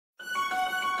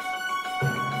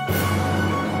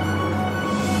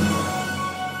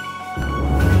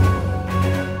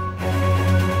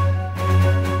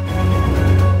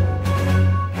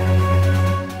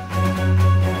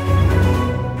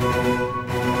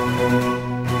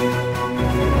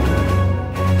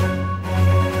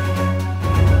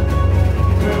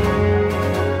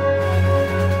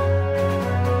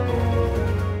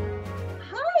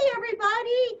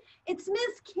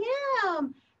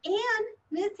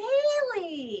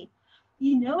healthy.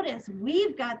 You notice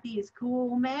we've got these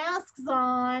cool masks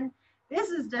on. This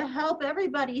is to help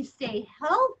everybody stay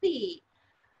healthy.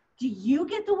 Do you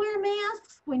get to wear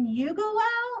masks when you go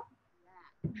out?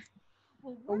 Yeah.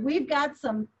 Well, we've got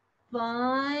some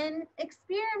fun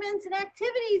experiments and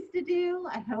activities to do.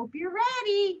 I hope you're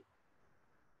ready.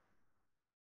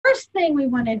 First thing we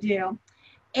want to do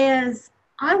is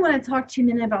I want to talk to you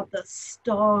a minute about the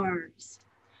stars.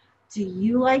 Do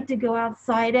you like to go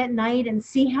outside at night and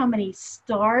see how many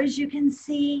stars you can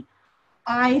see?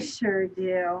 I sure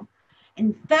do.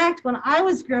 In fact, when I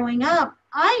was growing up,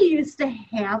 I used to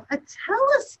have a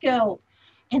telescope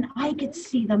and I could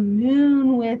see the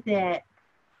moon with it.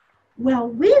 Well,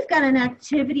 we've got an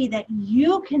activity that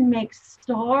you can make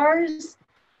stars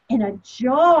in a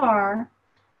jar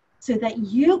so that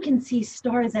you can see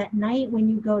stars at night when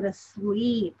you go to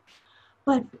sleep.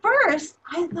 But first,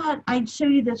 I thought I'd show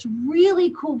you this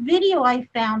really cool video I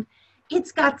found.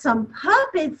 It's got some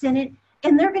puppets in it,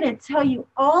 and they're going to tell you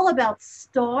all about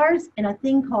stars and a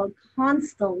thing called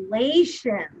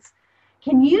constellations.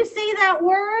 Can you say that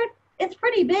word? It's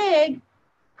pretty big.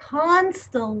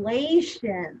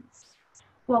 Constellations.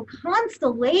 Well,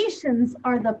 constellations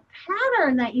are the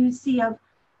pattern that you see of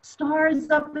stars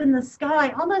up in the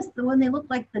sky, almost when they look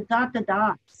like the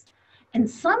dots. And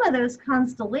some of those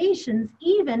constellations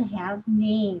even have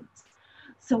names.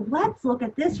 So let's look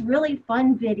at this really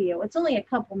fun video. It's only a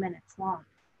couple minutes long.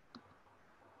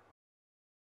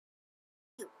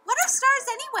 What are stars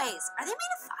anyways? Are they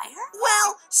made of fire?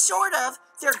 Well, sort of.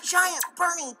 They're giant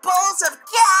burning balls of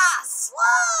gas.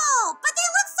 Whoa, but they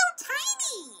look so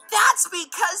tiny. That's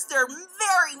because they're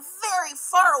very, very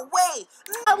far away.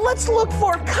 Let's look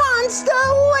for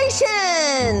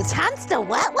constellations.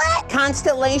 What?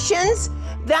 Constellations?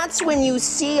 That's when you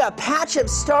see a patch of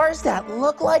stars that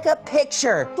look like a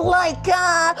picture. Like,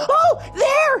 oh,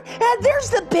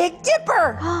 there's the Big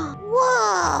Dipper.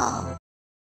 Whoa.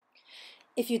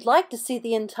 If you'd like to see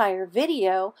the entire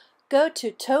video, go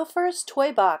to Topher's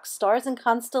Toy Box Stars and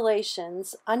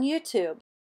Constellations on YouTube.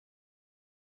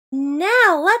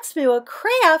 Now let's do a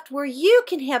craft where you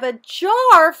can have a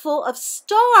jar full of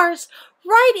stars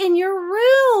right in your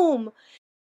room.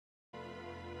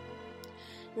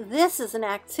 This is an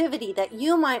activity that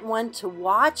you might want to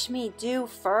watch me do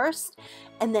first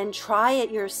and then try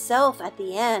it yourself at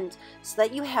the end so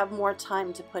that you have more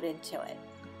time to put into it.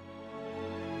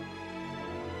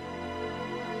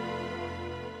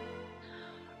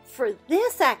 For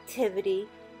this activity,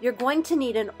 you're going to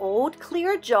need an old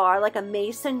clear jar, like a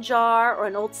mason jar or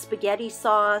an old spaghetti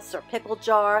sauce or pickle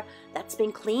jar that's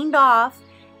been cleaned off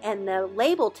and the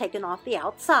label taken off the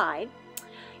outside.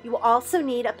 You will also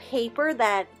need a paper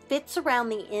that fits around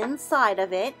the inside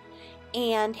of it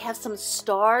and have some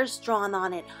stars drawn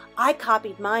on it. I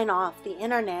copied mine off the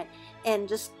internet and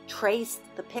just traced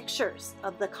the pictures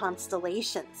of the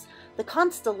constellations. The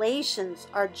constellations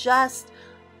are just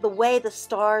the way the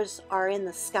stars are in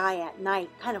the sky at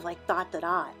night, kind of like dot to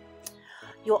dot.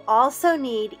 You'll also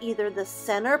need either the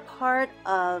center part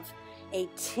of a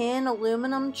tin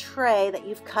aluminum tray that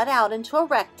you've cut out into a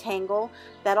rectangle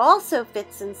that also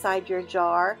fits inside your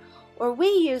jar, or we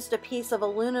used a piece of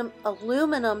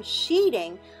aluminum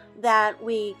sheeting that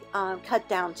we cut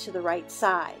down to the right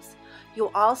size.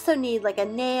 You'll also need like a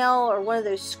nail or one of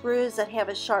those screws that have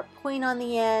a sharp point on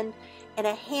the end and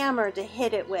a hammer to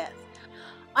hit it with.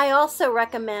 I also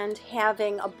recommend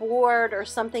having a board or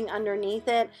something underneath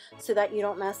it so that you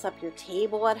don't mess up your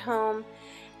table at home.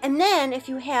 And then if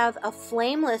you have a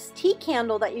flameless tea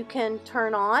candle that you can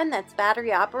turn on that's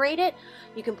battery operated,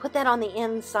 you can put that on the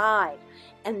inside.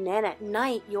 And then at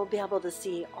night you'll be able to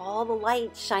see all the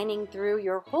light shining through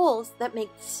your holes that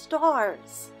make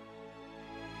stars.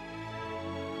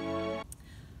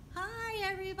 Hi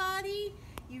everybody!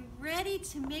 You ready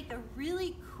to make a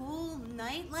really cool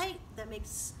nightlight that makes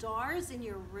stars in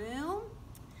your room?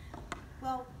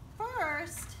 Well,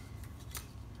 first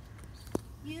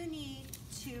you need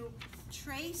to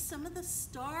trace some of the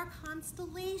star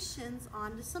constellations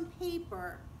onto some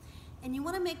paper. And you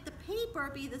want to make the paper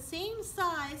be the same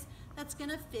size that's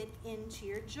going to fit into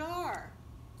your jar.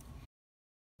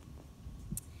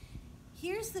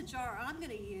 Here's the jar I'm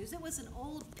going to use. It was an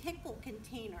old pickle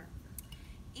container.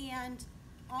 And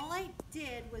all I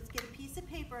did was get a piece of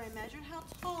paper and measured how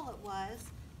tall it was.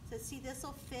 So see, this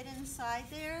will fit inside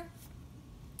there.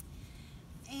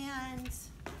 And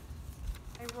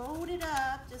I rolled it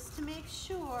up just to make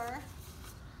sure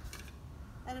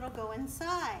that it'll go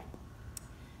inside.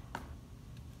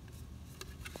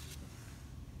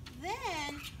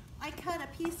 Then I cut a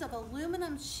piece of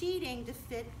aluminum sheeting to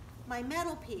fit my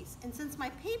metal piece. And since my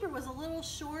paper was a little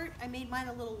short, I made mine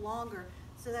a little longer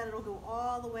so that it'll go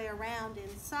all the way around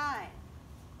inside.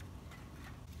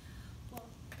 Well,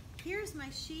 here's my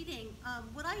sheeting.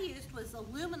 What I used was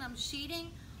aluminum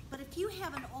sheeting, but if you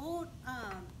have an old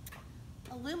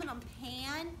aluminum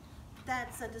pan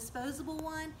that's a disposable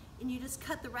one and you just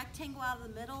cut the rectangle out of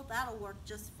the middle, that'll work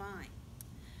just fine.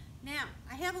 Now,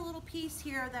 I have a little piece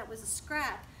here that was a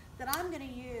scrap that I'm going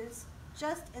to use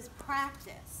just as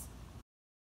practice.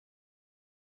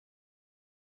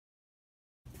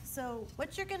 So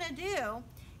what you're going to do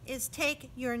is take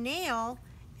your nail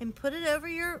and put it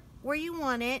over where you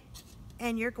want it,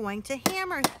 and you're going to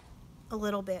hammer a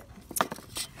little bit.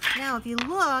 Now, if you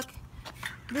look,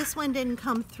 this one didn't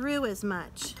come through as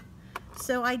much.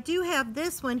 So I do have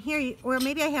this one here, or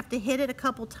maybe I have to hit it a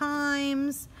couple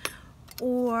times,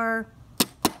 or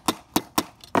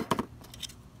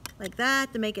like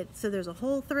that to make it so there's a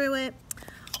hole through it.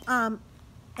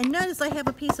 And notice I have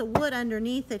a piece of wood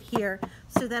underneath it here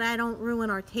so that I don't ruin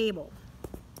our table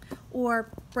or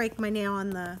break my nail on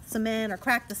the cement or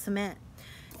crack the cement.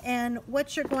 And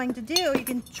what you're going to do, you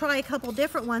can try a couple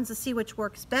different ones to see which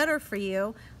works better for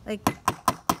you. Like,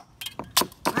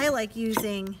 I like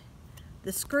using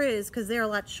the screws because they're a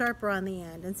lot sharper on the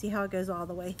end, and see how it goes all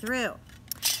the way through.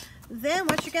 Then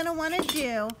what you're going to want to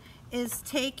do is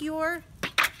take your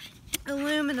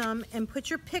aluminum and put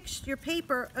your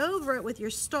paper over it with your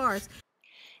stars.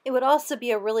 It would also be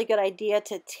a really good idea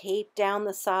to tape down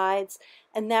the sides,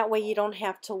 and that way you don't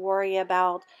have to worry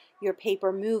about your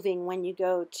paper moving when you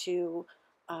go to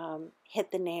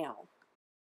hit the nail.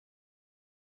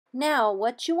 Now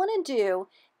what you want to do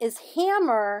is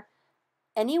hammer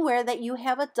anywhere that you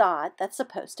have a dot that's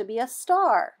supposed to be a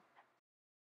star.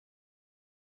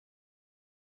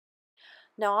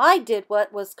 Now I did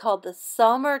what was called the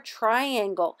summer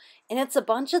triangle, and it's a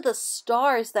bunch of the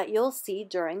stars that you'll see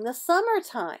during the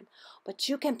summertime. But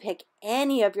you can pick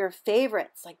any of your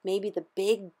favorites, like maybe the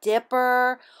Big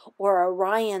Dipper or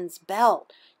Orion's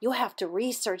Belt. You'll have to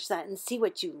research that and see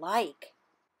what you like.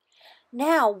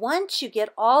 Now, once you get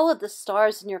all of the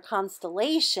stars in your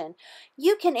constellation,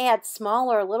 you can add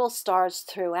smaller little stars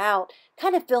throughout,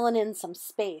 kind of filling in some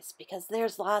space, because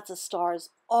there's lots of stars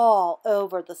all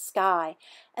over the sky,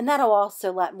 and that'll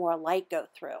also let more light go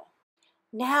through.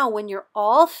 Now, when you're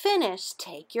all finished,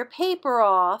 take your paper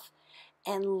off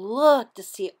and look to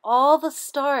see all the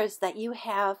stars that you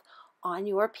have on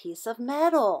your piece of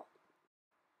metal.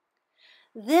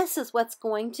 This is what's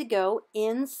going to go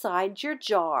inside your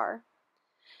jar.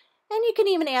 And you can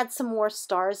even add some more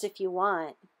stars if you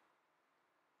want.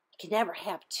 You can never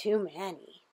have too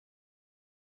many.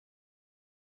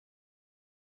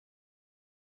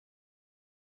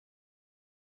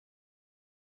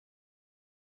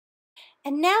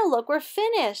 And now look, we're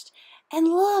finished. And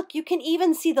look, you can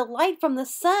even see the light from the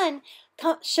sun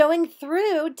showing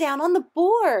through down on the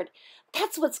board.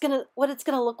 That's what it's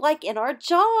gonna look like in our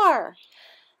jar.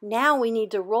 Now we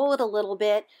need to roll it a little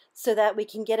bit so that we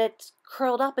can get it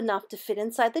curled up enough to fit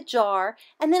inside the jar,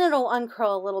 and then it'll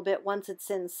uncurl a little bit once it's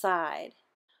inside.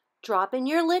 Drop in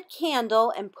your lit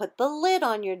candle and put the lid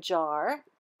on your jar.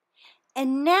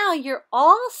 And now you're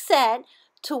all set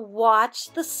to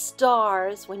watch the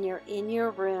stars when you're in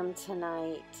your room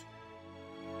tonight.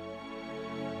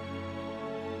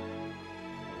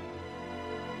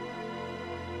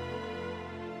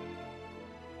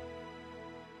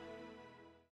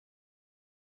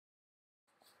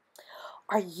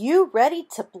 Are you ready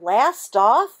to blast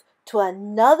off to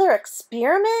another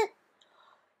experiment?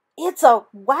 It's a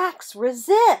wax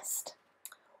resist.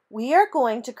 We are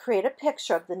going to create a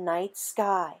picture of the night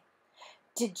sky.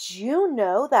 Did you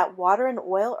know that water and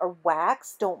oil or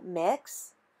wax don't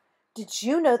mix? Did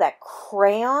you know that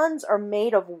crayons are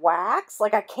made of wax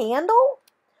like a candle?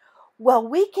 Well,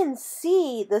 we can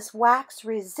see this wax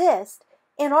resist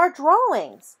in our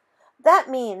drawings. That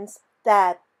means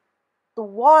that the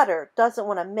water doesn't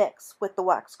want to mix with the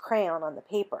wax crayon on the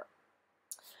paper.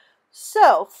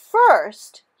 So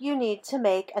first, you need to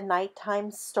make a nighttime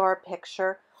star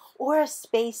picture or a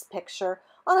space picture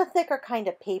on a thicker kind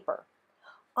of paper.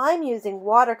 I'm using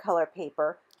watercolor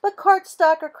paper, but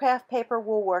cardstock or craft paper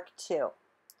will work too.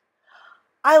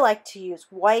 I like to use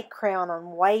white crayon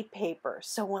on white paper,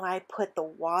 so when I put the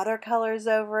watercolors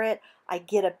over it, I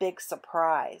get a big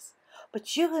surprise.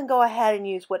 But you can go ahead and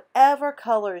use whatever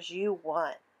colors you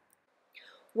want.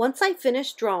 Once I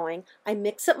finish drawing, I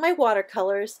mix up my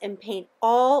watercolors and paint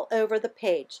all over the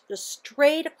page, just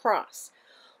straight across.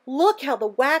 Look how the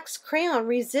wax crayon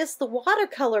resists the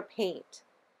watercolor paint.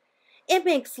 It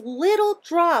makes little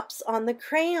drops on the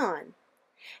crayon.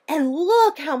 And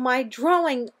look how my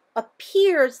drawing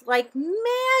appears like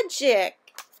magic.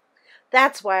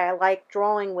 That's why I like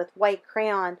drawing with white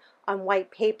crayon on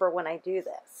white paper when I do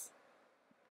this.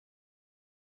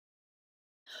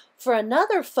 For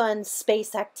another fun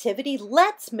space activity,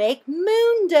 let's make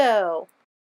moon dough.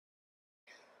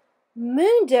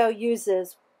 Moon dough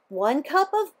uses 1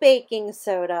 cup of baking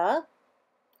soda,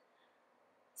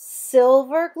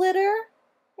 silver glitter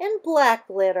and black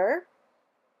glitter,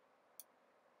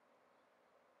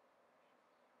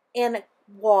 and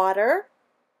water,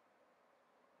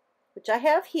 which I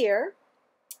have here.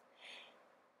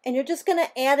 And you're just going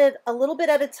to add it a little bit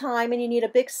at a time, and you need a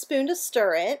big spoon to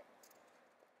stir it.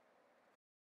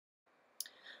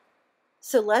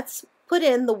 So let's put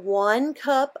in the 1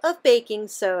 cup of baking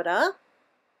soda.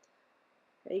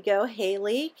 There you go.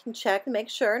 Haley can check and make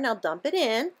sure. Now dump it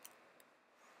in.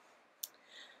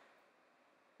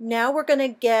 Now we're going to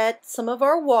get some of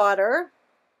our water.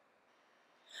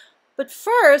 But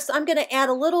first, I'm going to add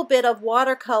a little bit of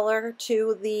watercolor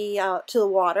to the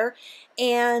water.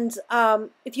 And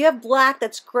if you have black,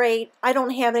 that's great. I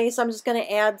don't have any, so I'm just going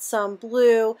to add some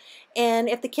blue. And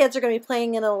if the kids are going to be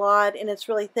playing in a lot and it's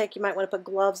really thick, you might want to put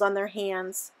gloves on their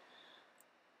hands.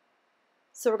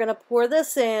 So we're going to pour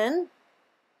this in.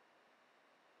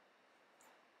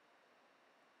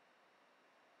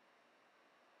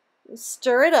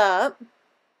 Stir it up.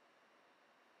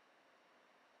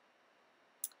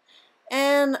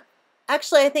 And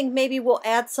actually, I think maybe we'll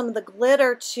add some of the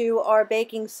glitter to our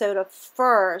baking soda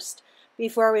first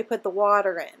before we put the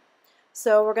water in.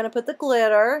 So we're going to put the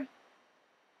glitter,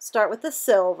 start with the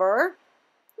silver,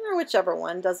 or whichever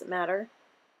one, doesn't matter.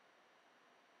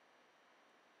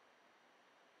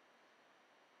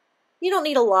 You don't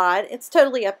need a lot. It's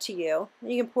totally up to you.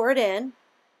 You can pour it in.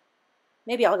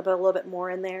 Maybe I'll put a little bit more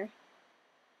in there.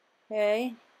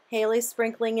 Okay, Haley's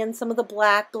sprinkling in some of the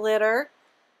black glitter.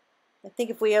 I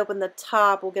think if we open the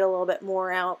top, we'll get a little bit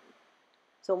more out,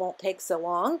 so it won't take so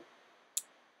long.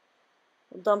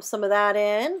 We'll dump some of that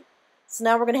in. So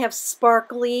now we're going to have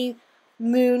sparkly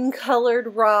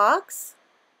moon-colored rocks.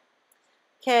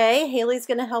 Okay, Haley's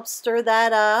going to help stir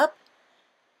that up.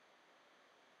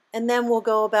 And then we'll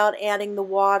go about adding the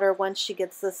water once she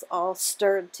gets this all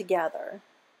stirred together.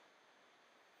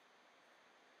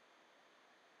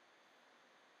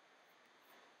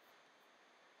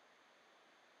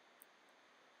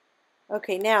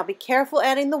 Okay, now be careful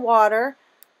adding the water.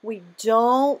 We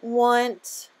don't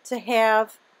want to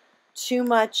have too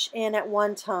much in at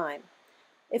one time.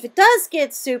 If it does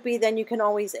get soupy, then you can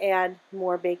always add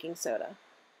more baking soda.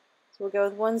 So we'll go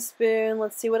with 1 spoon.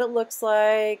 Let's see what it looks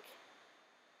like.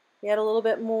 Add a little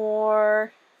bit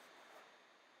more.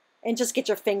 And just get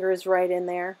your fingers right in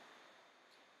there.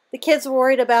 The kids are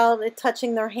worried about it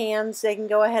touching their hands. They can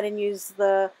go ahead and use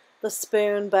the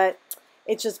spoon, but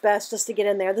it's just best just to get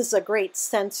in there. This is a great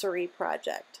sensory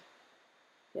project.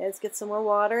 Okay, let's get some more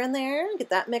water in there. Get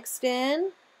that mixed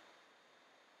in.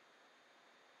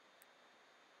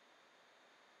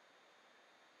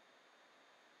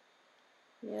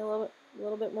 Yeah, a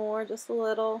little bit more, just a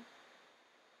little.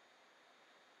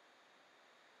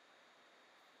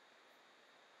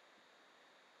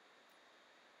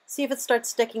 See if it starts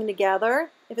sticking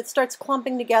together. If it starts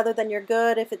clumping together, then you're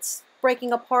good. If it's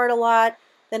breaking apart a lot,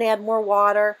 then add more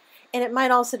water. And it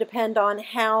might also depend on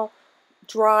how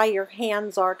dry your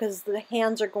hands are, because the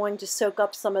hands are going to soak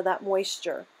up some of that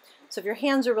moisture. So if your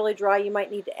hands are really dry, you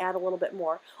might need to add a little bit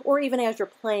more, or even as you're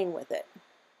playing with it.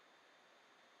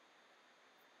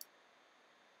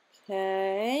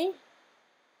 Okay.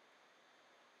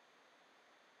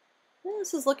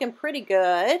 This is looking pretty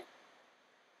good.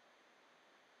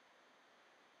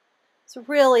 So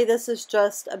really, this is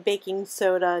just a baking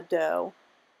soda dough.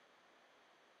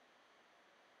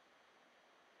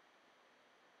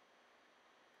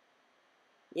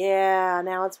 Yeah,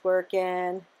 now it's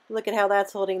working. Look at how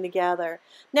that's holding together.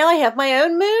 Now I have my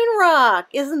own moon rock.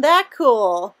 Isn't that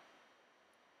cool?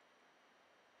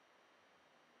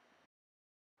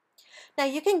 Now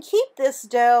you can keep this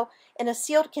dough in a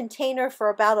sealed container for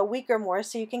about a week or more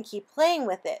so you can keep playing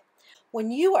with it. When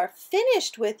you are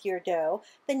finished with your dough,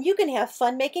 then you can have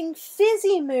fun making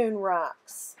fizzy moon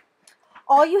rocks.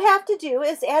 All you have to do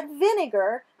is add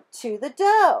vinegar to the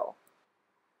dough.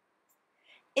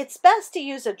 It's best to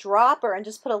use a dropper and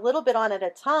just put a little bit on at a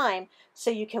time so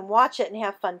you can watch it and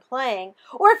have fun playing.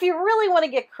 Or if you really want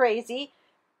to get crazy,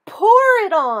 pour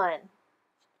it on.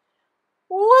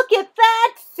 Look at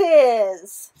that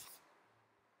fizz!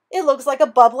 It looks like a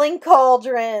bubbling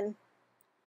cauldron.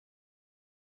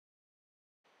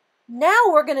 Now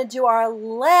we're going to do our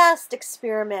last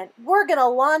experiment. We're going to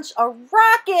launch a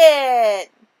rocket!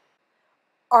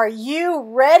 Are you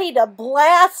ready to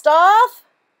blast off?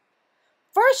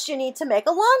 First, you need to make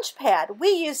a launch pad. We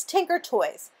use Tinker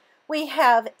Toys. We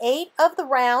have 8 of the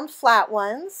round flat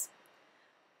ones,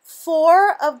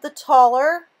 4 of the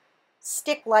taller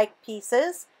stick-like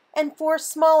pieces, and 4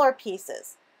 smaller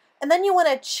pieces. And then you want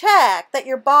to check that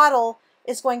your bottle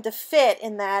is going to fit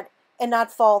in that and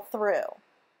not fall through.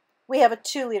 We have a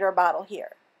 2-liter bottle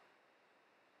here.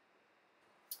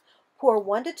 Pour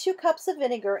 1 to 2 cups of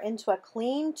vinegar into a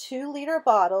clean 2-liter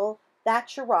bottle.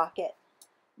 That's your rocket.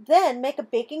 Then make a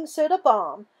baking soda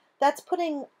bomb. That's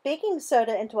putting baking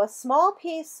soda into a small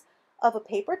piece of a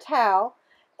paper towel,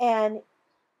 and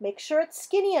make sure it's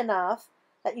skinny enough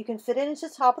that you can fit it into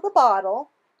the top of the bottle.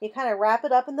 You kind of wrap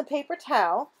it up in the paper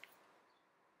towel.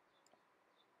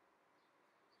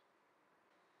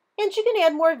 And you can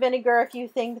add more vinegar if you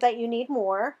think that you need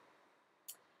more.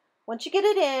 Once you get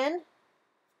it in,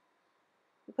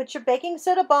 you put your baking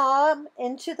soda bomb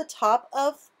into the top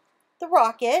of the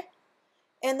rocket.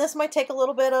 And this might take a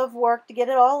little bit of work to get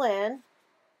it all in.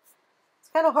 It's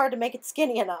kind of hard to make it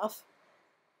skinny enough.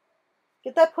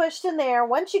 Get that pushed in there.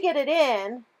 Once you get it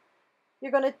in,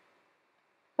 you're going to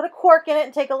put a cork in it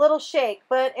and take a little shake.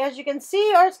 But as you can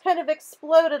see, ours kind of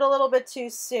exploded a little bit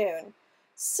too soon.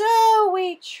 So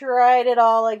we tried it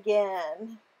all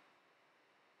again.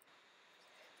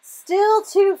 Still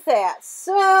too fast.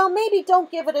 So maybe don't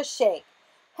give it a shake.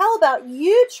 How about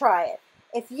you try it?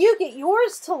 If you get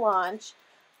yours to launch,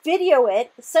 video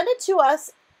it, send it to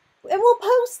us, and we'll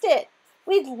post it.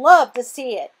 We'd love to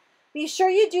see it. Be sure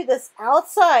you do this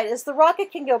outside, as the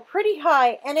rocket can go pretty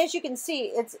high, and as you can see,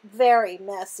 it's very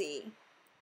messy.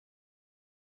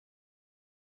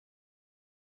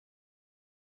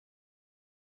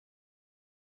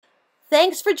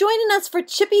 Thanks for joining us for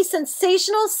Chippie's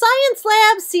Sensational Science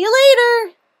Lab. See you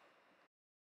later.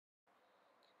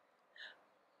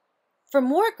 For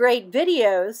more great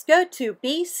videos, go to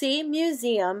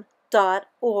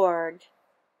bcmuseum.org.